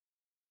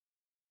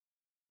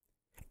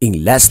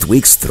In last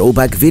week's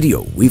throwback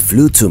video, we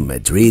flew to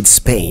Madrid,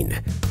 Spain,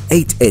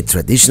 ate a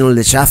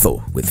traditional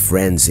Chateaux with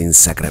friends in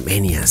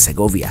Sacramento,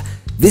 Segovia,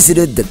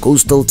 visited the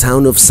coastal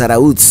town of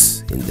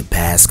Zarauz in the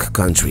Basque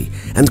Country,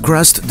 and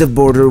crossed the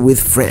border with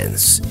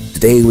France.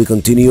 Today we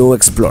continue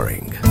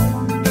exploring.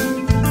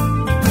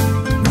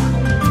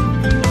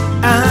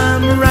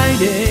 I'm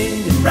riding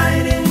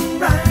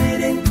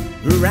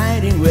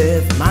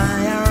with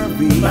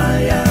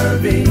my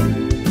RV,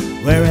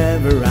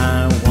 wherever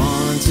I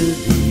want to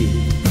be,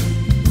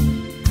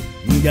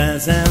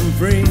 'cause I'm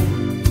free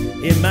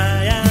in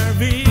my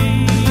RV.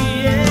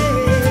 Yeah.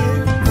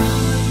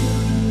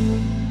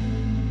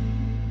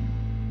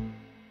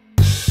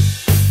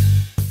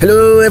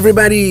 Hello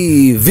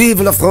everybody!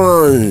 Vive la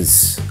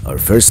France! Our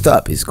first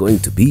stop is going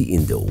to be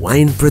in the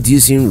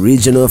wine-producing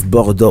region of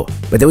Bordeaux.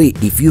 By the way,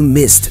 if you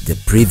missed the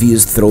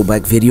previous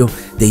throwback video,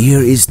 the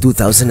year is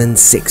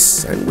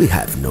 2006 and we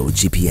have no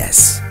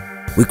GPS.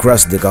 We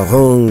crossed the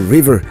Garonne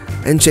River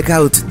and check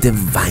out the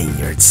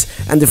vineyards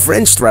and the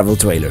French travel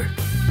trailer.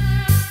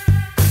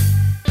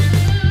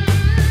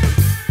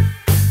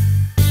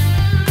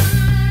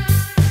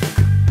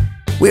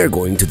 We are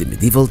going to the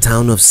medieval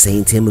town of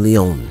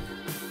Saint-Emilion.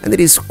 And it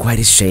is quite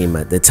a shame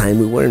at the time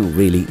we weren't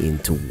really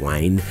into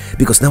wine,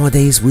 because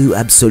nowadays we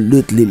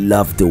absolutely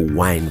love the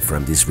wine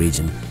from this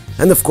region.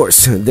 And of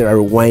course, there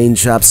are wine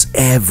shops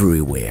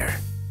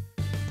everywhere.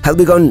 Had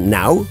we gone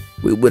now,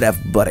 we would have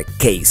bought a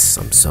case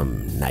from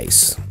some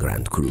nice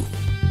Grand Cru.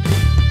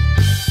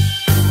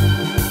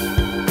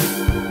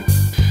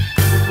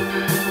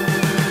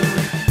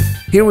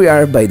 Here we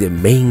are by the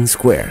main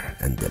square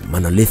and the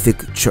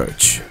monolithic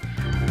church.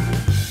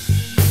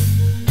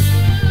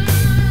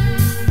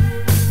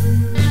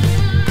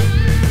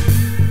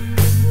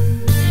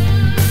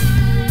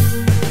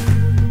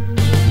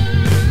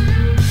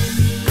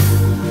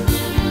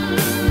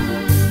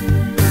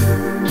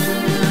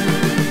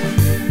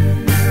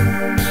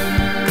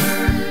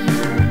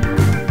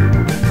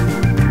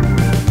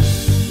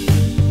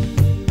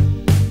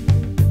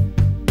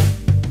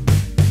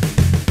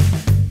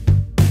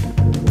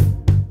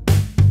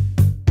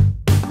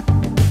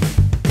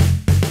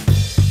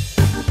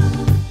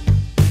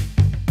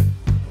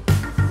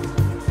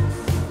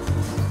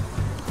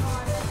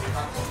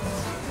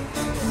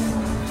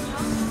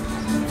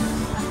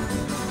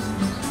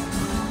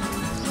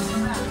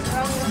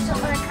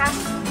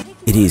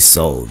 It is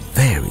all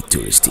very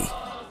touristy,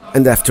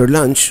 and after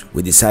lunch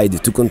we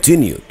decided to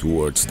continue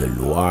towards the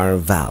Loire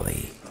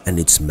Valley and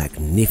its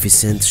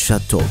magnificent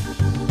chateau.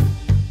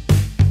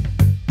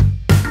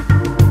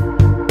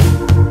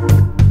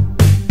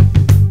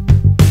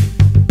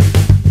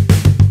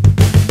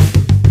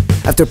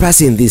 After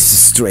passing this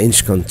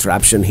strange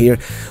contraption here,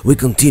 we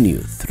continue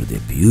through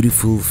the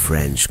beautiful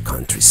French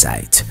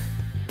countryside.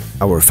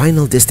 Our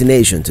final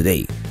destination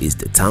today is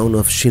the town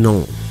of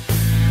Chinon.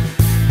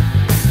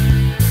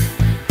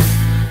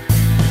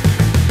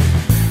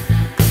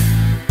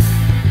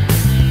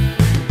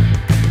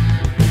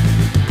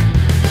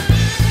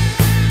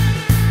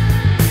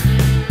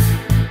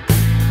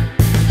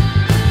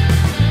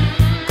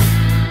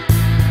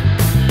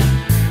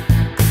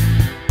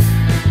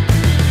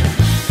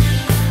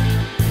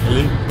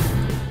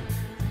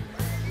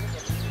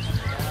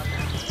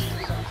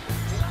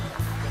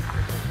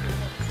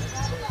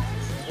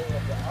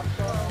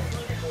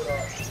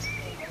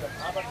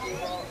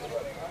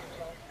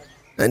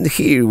 And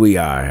here we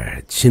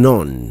are,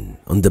 Chinon,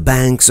 on the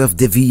banks of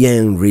the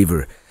Vienne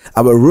River.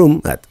 Our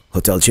room at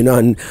Hotel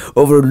Chinon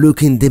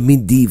overlooking the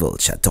medieval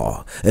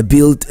chateau,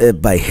 built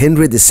by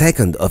Henry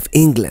II of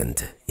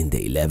England in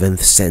the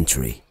 11th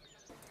century.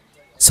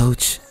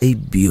 Such a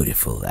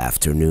beautiful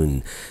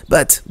afternoon,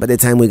 but by the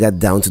time we got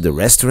down to the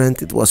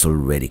restaurant, it was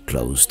already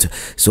closed.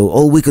 So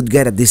all we could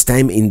get at this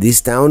time in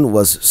this town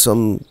was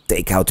some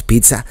takeout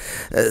pizza.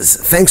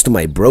 Thanks to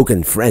my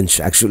broken French,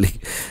 actually,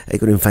 I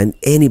couldn't find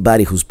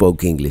anybody who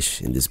spoke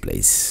English in this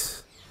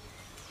place.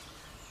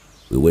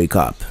 We wake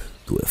up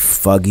to a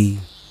foggy,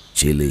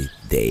 chilly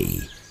day,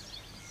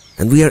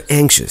 and we are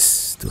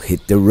anxious to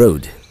hit the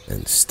road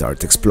and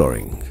start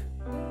exploring.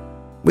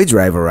 We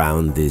drive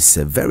around this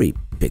very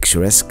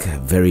picturesque,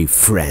 very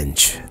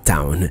French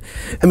town.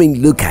 I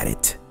mean, look at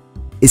it.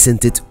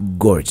 Isn't it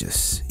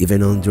gorgeous,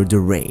 even under the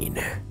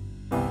rain?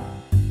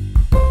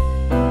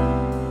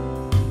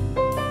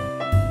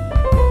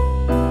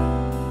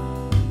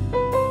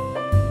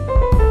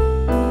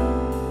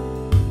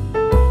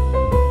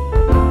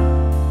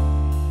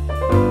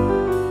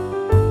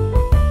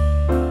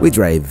 We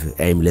drive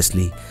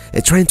aimlessly,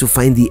 trying to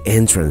find the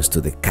entrance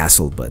to the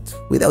castle, but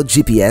without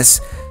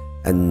GPS,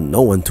 and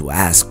no one to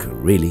ask,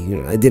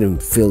 really. I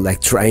didn't feel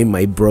like trying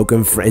my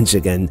broken French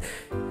again.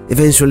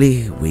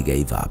 Eventually, we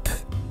gave up.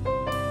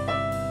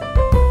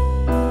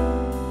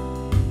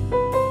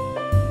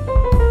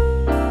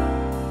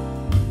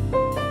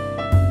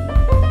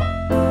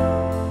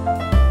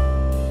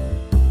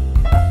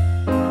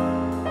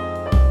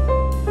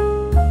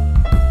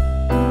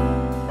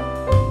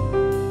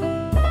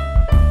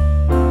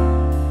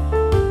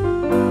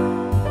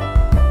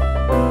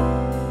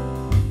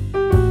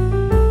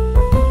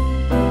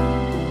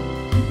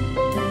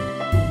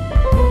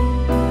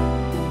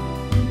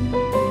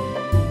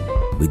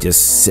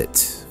 just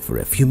sit for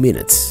a few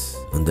minutes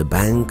on the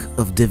bank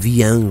of the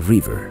Vienne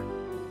River,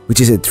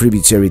 which is a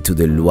tributary to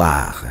the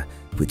Loire,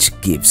 which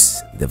gives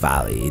the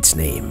valley its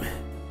name,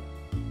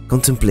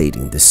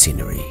 contemplating the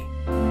scenery.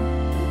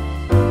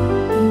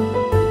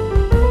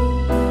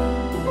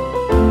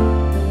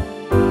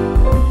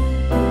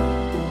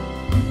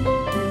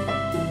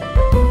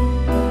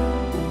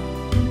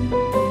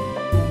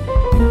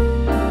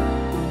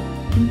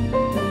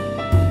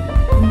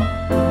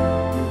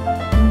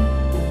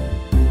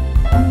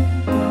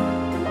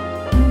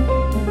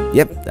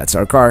 Yep, that's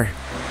our car.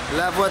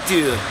 La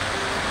voiture.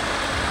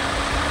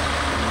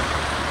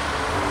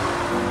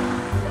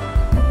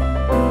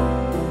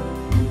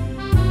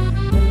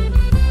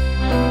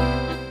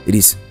 It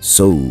is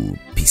so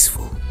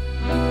peaceful.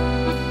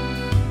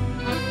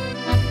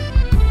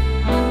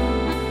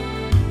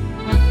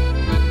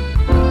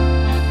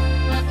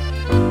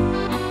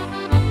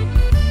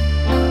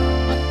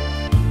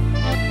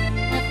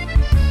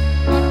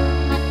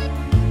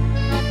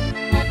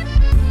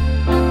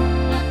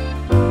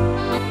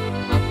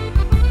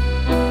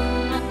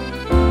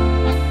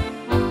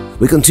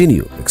 We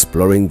continue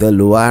exploring the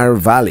Loire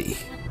Valley.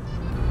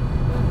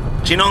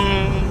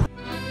 Chinon.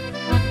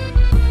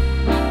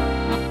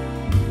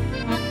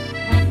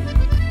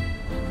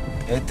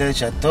 Este es el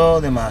Chateau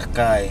de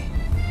Marcaille.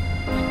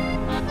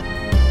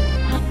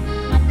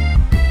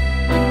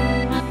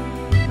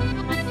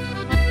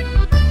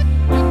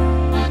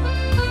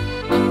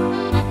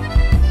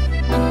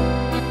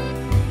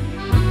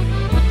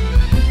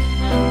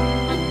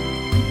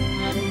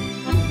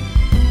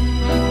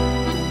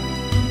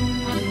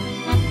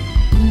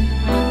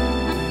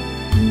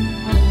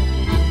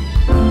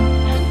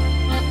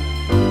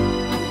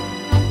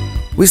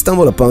 We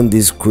stumble upon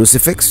this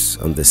crucifix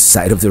on the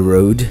side of the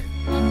road.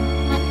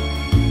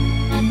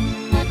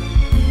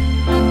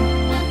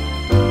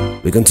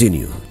 We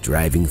continue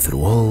driving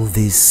through all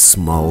these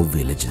small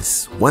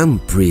villages, one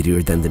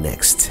prettier than the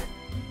next,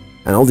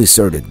 and all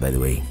deserted, by the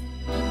way.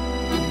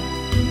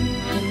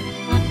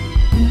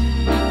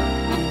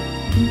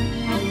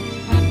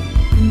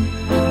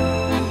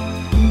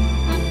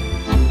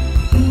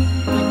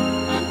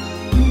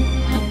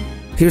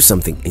 Here's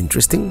something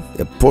interesting,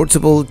 a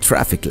portable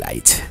traffic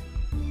light.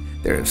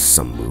 There's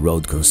some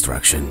road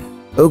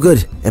construction. Oh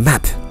good, a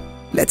map.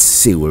 Let's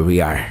see where we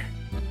are.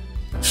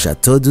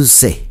 Chateaux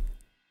d'Ussé.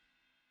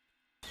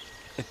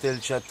 Este es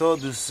el Chateau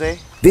d'Ussé.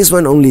 This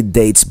one only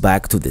dates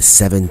back to the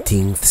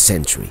 17th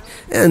century,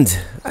 and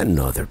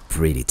another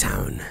pretty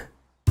town.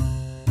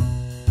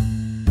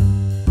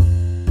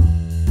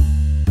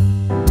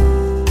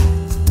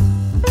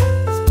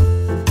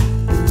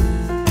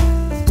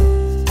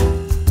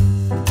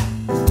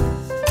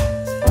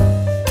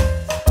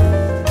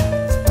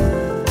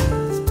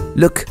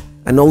 Look,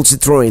 an old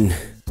Citroën.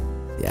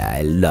 Yeah,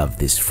 I love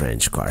these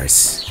French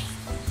cars.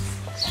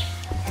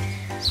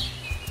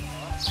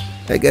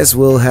 I guess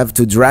we'll have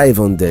to drive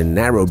on the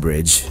narrow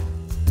bridge.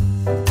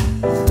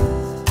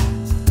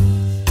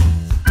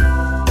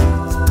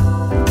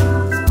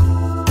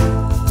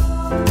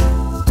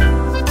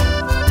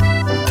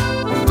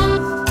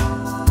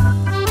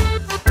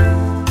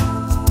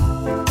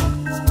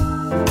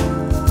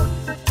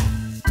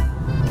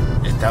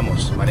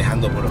 Estamos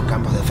manejando por los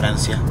campos de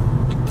Francia.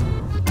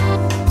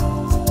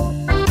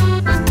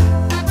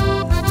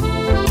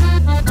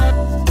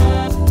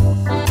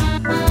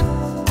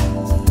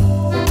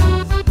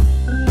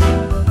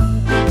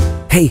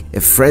 Hey,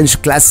 a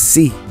French Class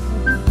C.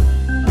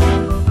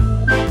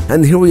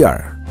 And here we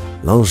are,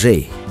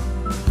 Langeais.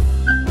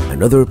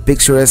 Another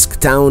picturesque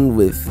town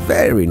with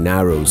very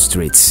narrow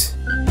streets.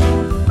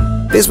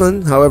 This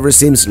one, however,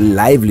 seems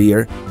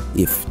livelier,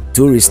 if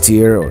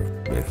touristier, or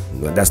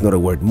well, that's not a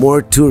word,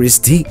 more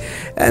touristy,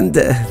 and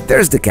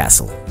there's the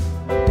castle.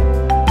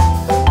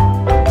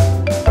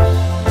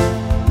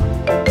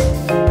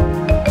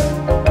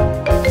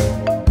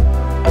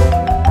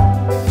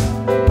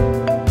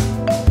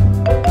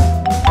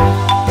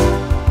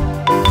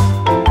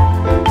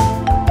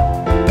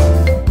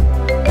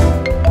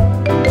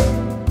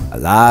 A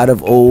lot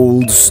of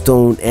old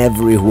stone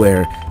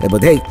everywhere,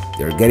 but hey,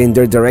 they're getting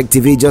their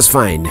DirecTV just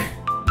fine.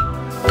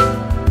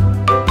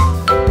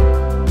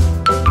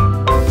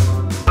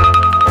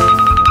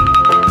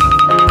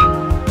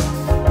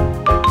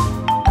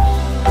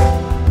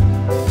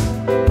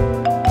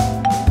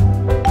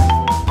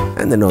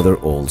 And another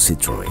old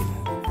Citroën.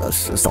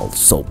 It's all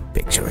so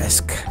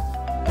picturesque.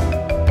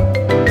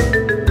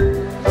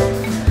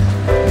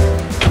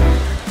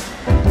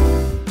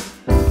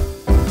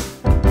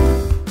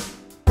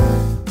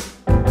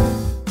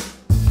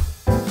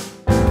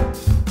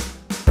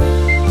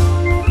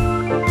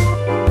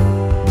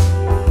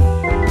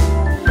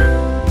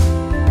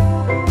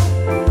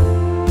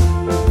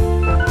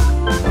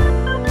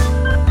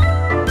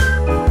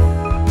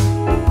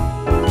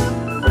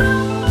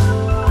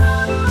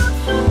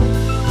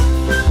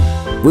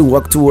 We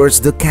walk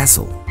towards the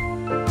castle.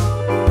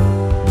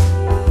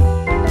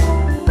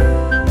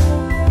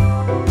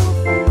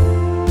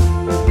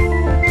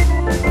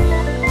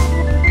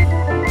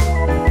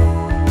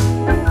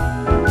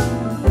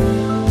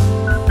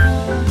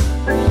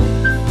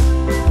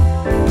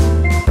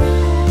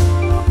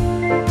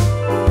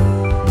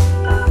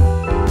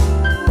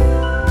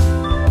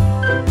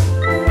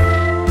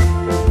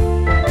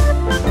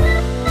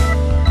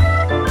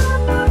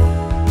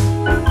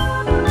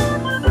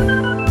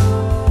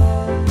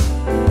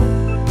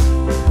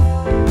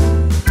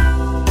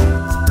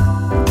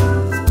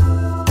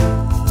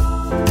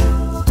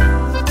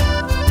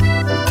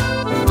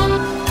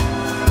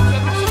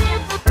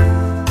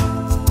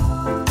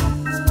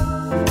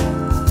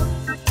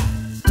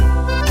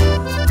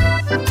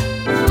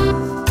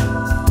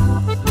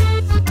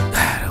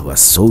 was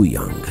so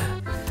young.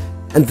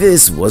 And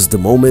this was the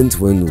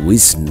moment when we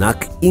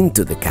snuck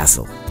into the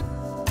castle.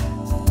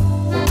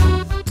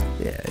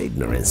 Yeah,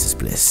 ignorance is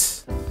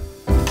bliss.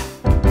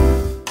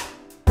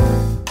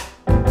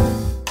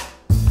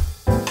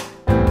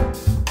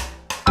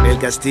 El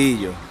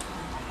castillo.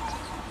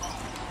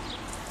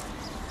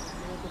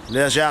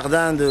 Le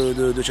jardin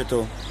de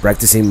Chateaux.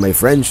 Practicing my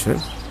French, huh?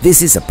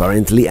 This is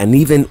apparently an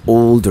even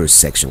older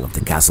section of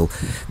the castle.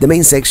 The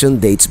main section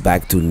dates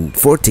back to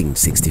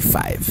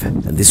 1465,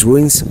 and these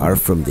ruins are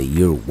from the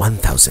year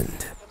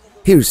 1000.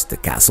 Here's the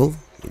castle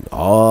in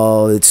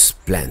all its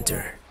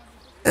splendor,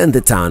 and the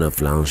town of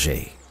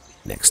Langeais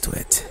next to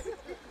it.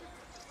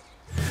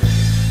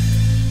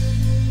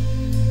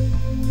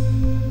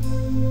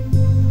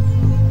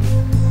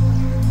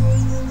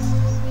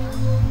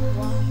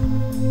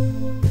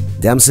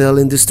 Damsel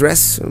in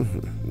distress?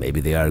 Maybe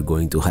they are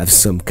going to have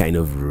some kind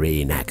of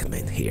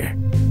reenactment here.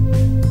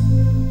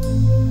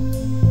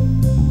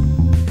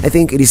 I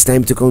think it is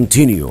time to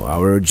continue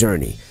our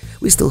journey.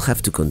 We still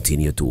have to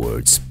continue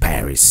towards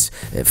Paris,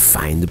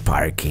 find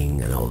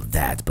parking and all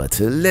that, but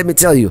let me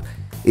tell you,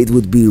 it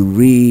would be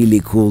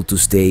really cool to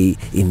stay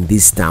in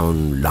this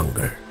town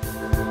longer.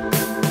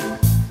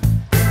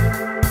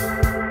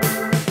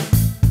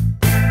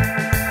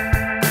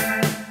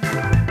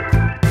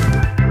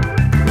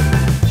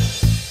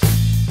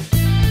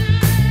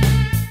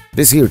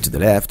 This here to the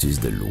left is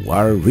the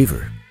Loire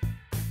River.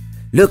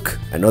 Look,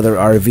 another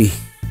RV.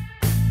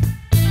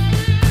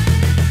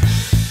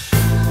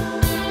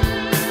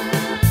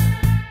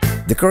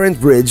 The current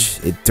bridge,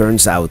 it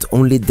turns out,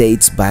 only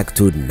dates back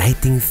to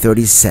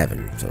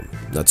 1937, so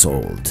not so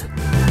old.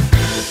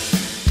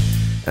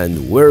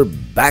 And we're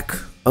back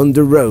on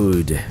the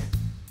road.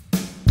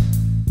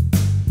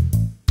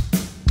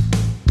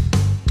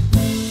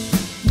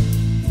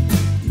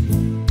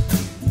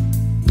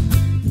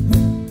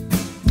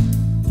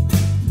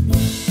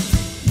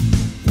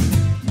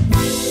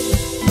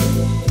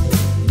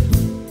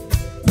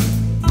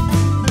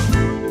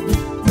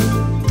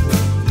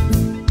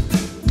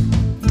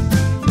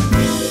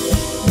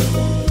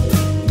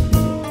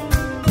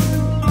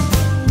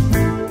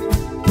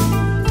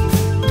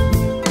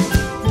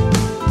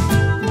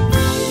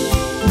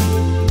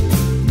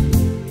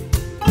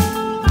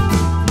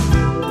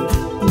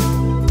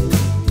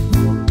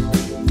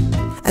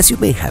 As you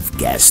may have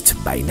guessed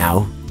by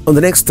now, on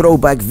the next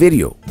throwback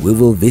video, we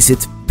will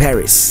visit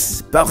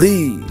Paris,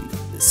 the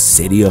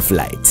city of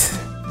light.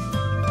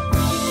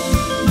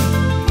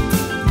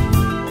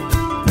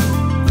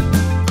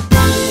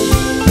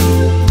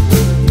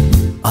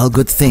 All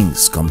good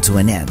things come to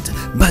an end.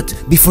 But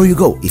before you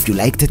go, if you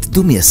liked it,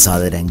 do me a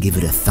solid and give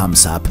it a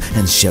thumbs up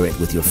and share it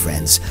with your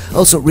friends.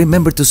 Also,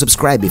 remember to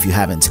subscribe if you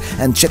haven't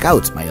and check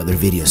out my other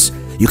videos.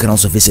 You can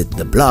also visit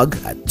the blog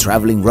at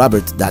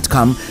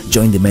travelingrobert.com,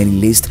 join the mailing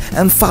list,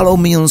 and follow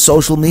me on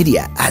social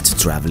media at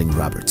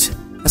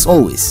travelingrobert. As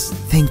always,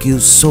 thank you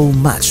so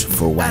much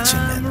for watching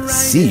and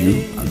see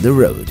you on the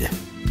road.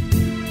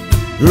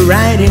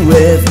 Riding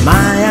with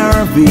my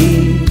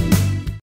RV.